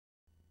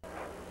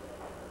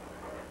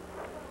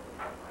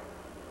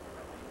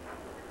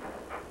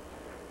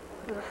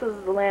This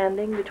is the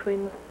landing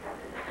in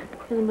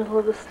the middle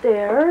of the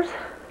stairs.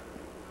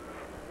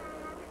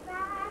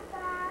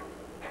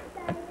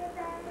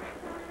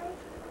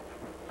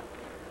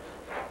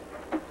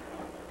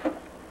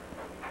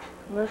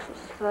 And this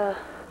is the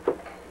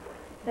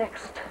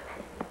next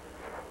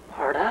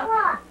part up.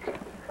 Look,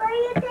 what are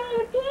you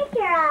taking a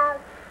picture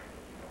of?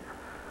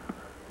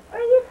 What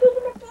are you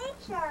taking a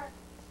picture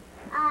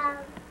of?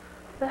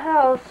 The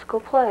house, go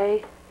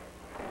play.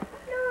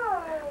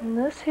 No. And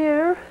this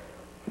here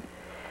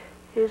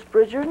is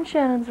Bridger and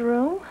Shannon's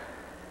room.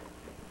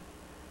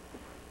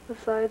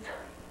 Besides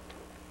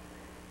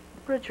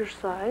Bridger's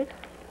side.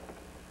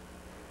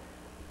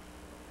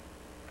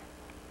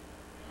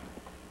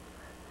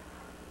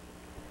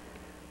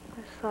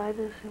 This side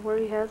is where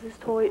he has his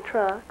toy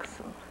trucks.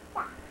 And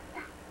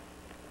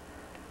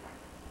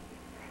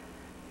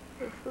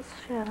this is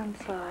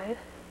Shannon's side.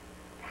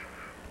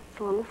 It's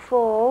a little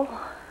full.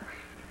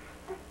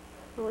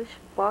 Really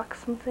should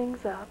box some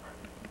things up.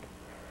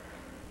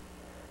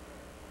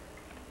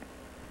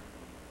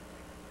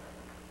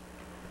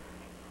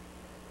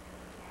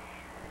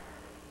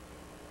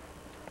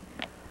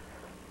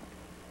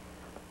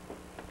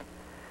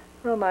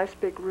 Real nice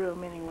big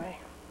room anyway.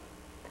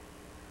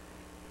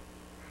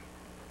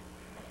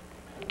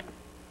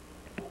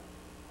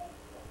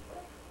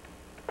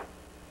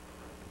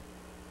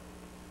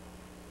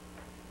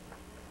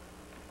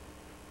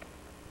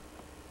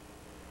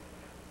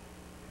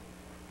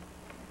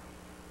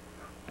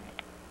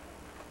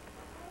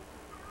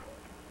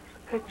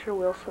 Picture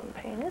Wilson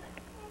painted.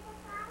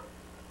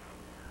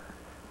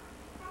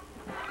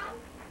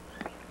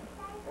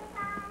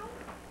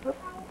 Oop,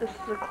 this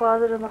is a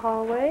closet in the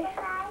hallway.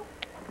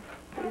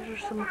 These are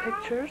some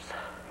pictures.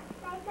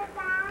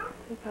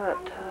 We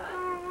got,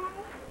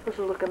 this is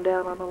looking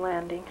down on the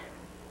landing.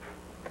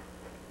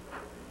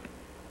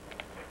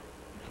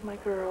 There's my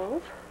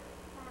girls.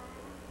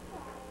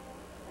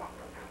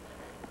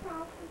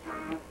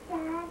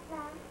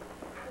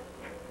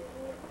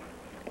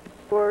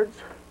 Boards.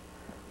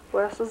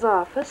 Wes's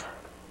office.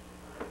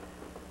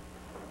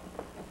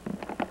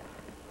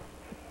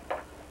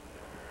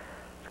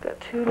 It's got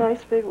two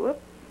nice big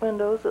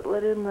windows that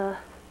let in the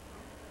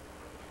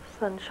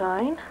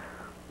sunshine.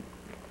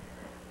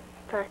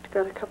 In fact,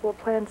 got a couple of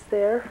plants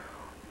there.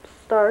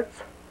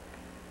 Starts.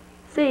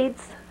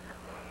 Seeds.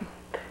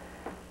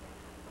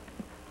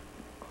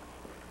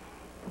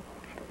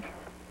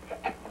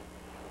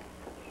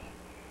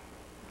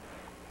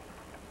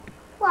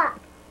 What?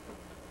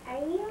 Are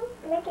you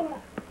looking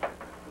at?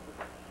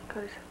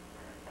 Got his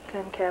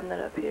gun cabinet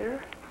up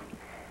here.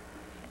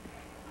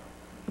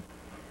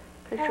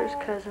 Pictures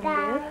cousin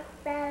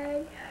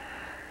did.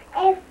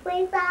 If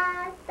we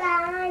fall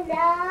down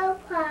the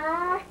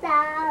cross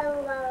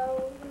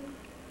alone.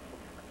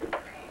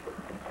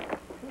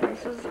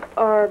 This is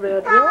our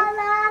bedroom.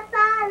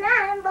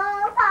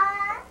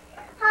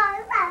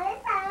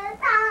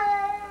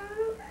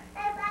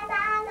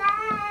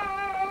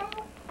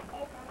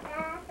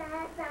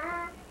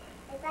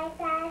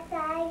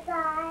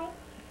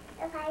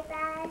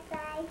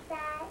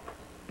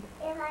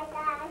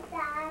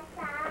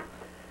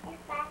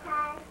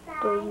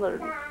 Those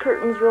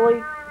curtains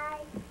really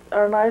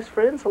are nice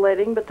for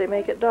insulating, but they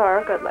make it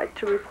dark. I'd like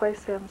to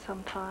replace them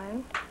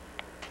sometime.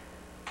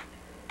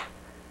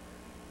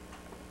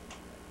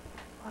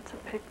 Lots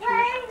of pictures.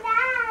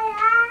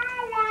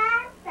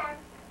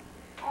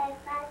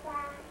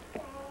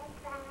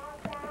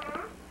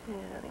 Yeah,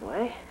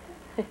 anyway.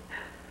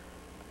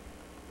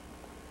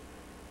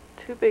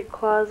 Two big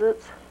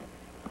closets.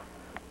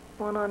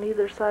 One on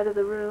either side of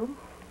the room.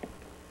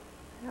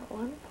 That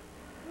one.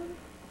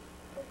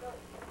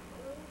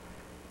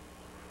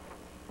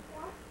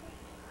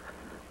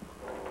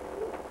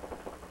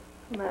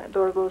 And that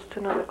door goes to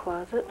another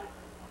closet.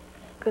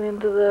 Going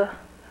into the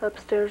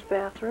upstairs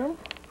bathroom.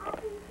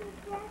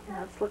 And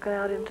that's looking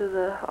out into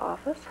the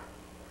office.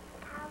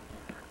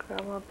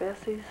 Grandma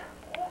Bessie's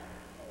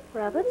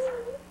rabbits.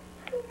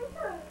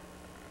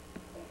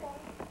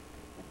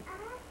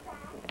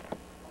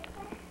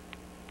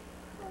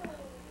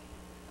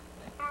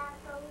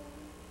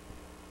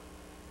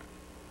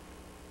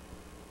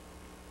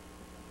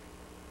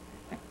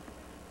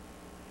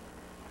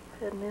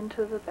 Heading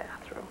into the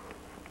bathroom.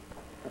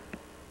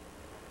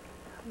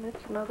 And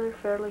it's another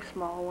fairly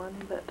small one,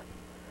 but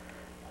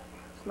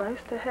it's nice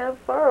to have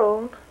our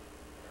own.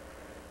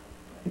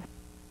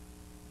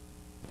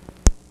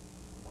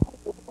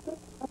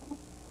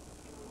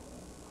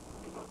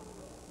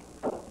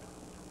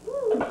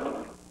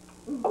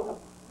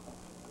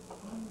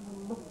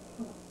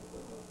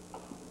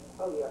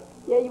 Oh, yeah.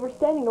 Yeah, you were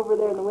standing over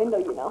there in the window,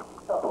 you know.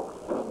 Oh,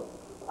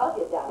 I'll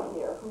get down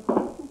here.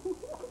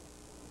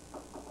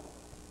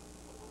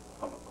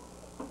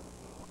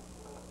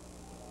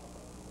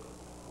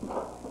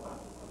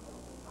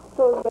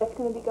 So is Wes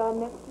going to be gone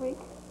next week?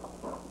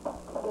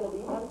 I'm going to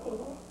be hunting.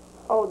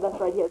 Oh, that's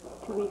right, he has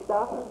 2 weeks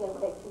off. I'm going to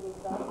take 2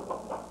 weeks off.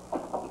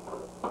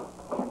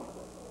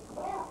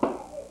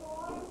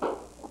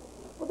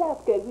 Well,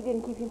 that's good. We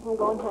didn't keep him from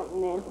going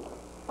hunting then.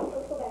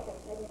 Let's go back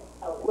upstairs.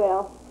 Oh,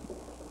 Well,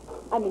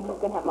 I mean, he's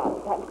gonna have lots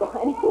of time to go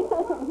hunting.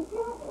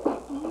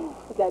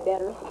 Is that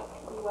better? You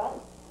what?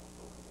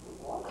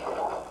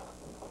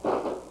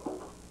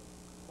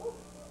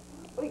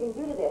 What are you going to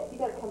do to this? You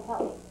got to come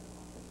help me.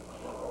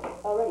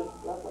 Already,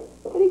 lovely.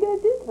 What are you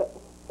gonna do to it?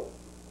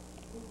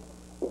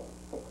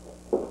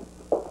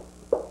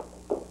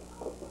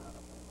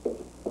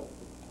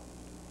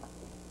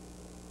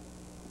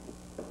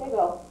 There you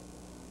go.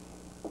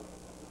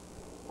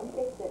 I'm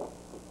fix it.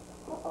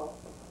 Uh-oh.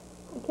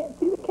 I can't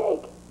see the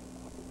cake.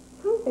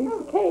 There's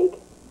the cake.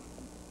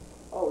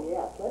 Oh,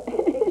 yes. Let's get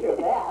a picture of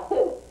that.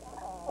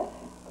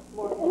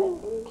 More than that,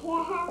 please. You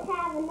have to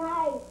have a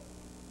knife.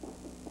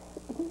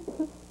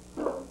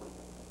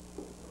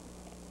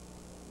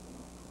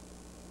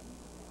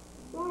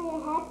 No, you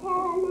have to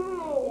have a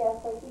knife. Yes,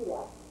 I see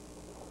that.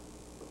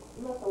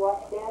 You must have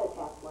watched Dad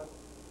attack one.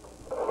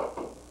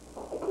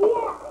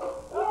 Yeah.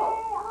 You're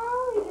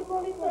always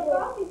supposed to do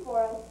coffee for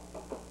us.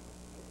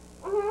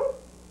 Uh-huh.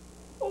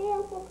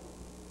 Yeah.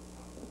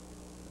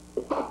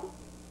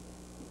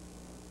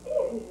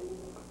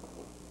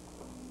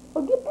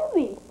 Well, get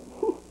busy.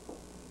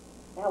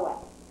 Now what?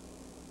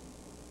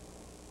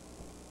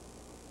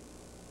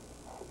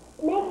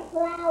 Make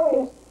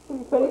flowers. Let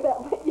me put it that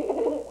way.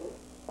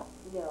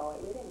 No, it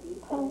wouldn't be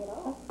funny at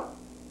all.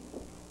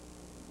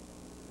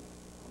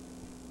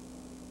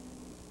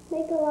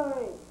 Make a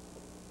line.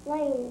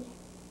 Lanes.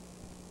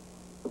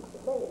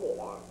 Wouldn't be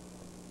that.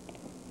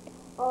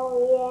 Oh,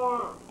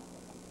 yeah.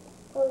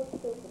 Those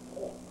stupid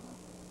kids.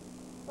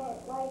 But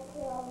like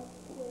those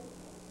kids.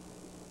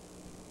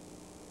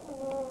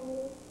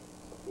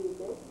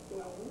 Stupid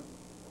thing.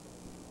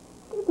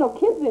 There's no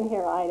kids in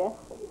here, Ida.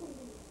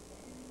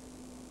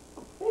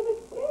 They've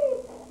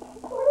escaped.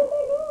 Where did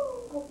they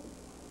go?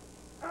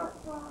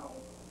 Outside.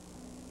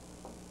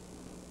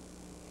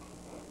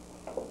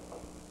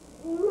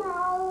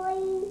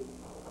 Molly.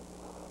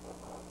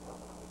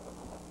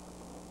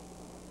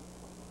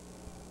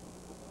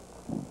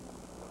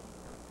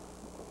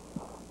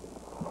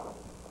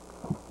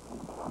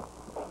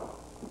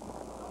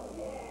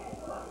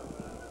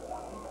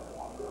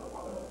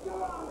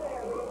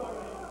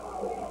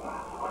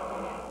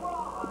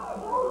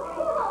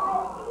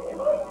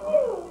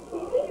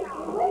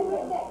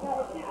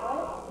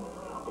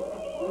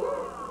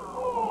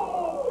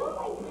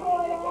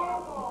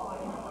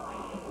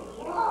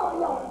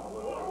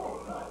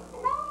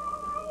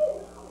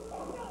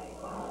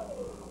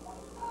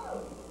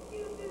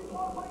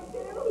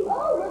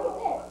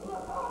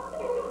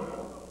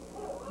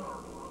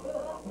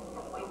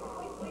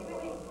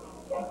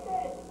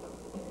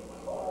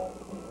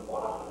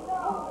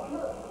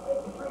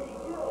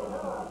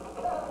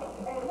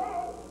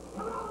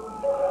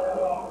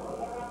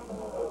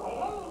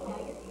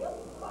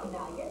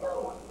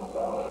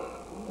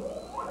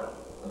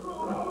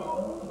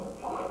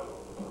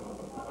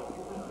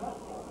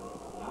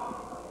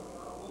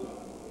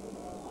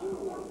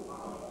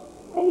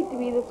 I hate to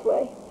be this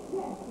way.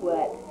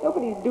 What?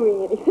 Nobody's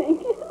doing anything.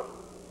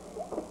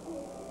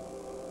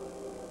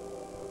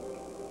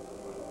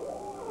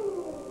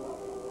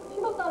 She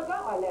must not have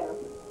got my letter.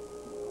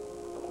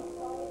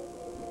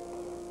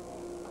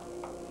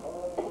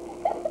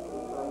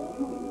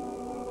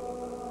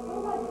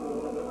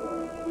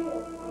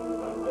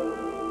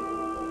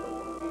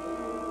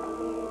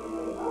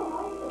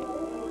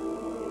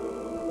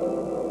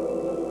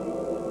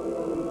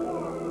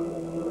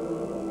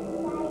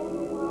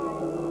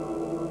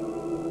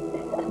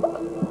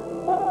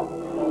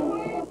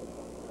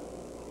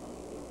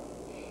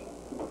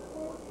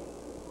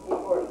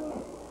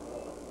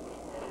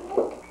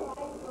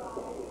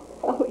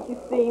 Oh, you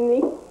seeing me?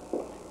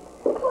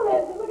 Look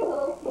at the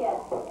little kid.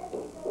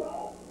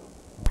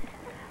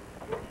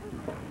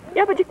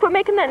 Yeah, but you quit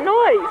making that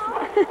noise.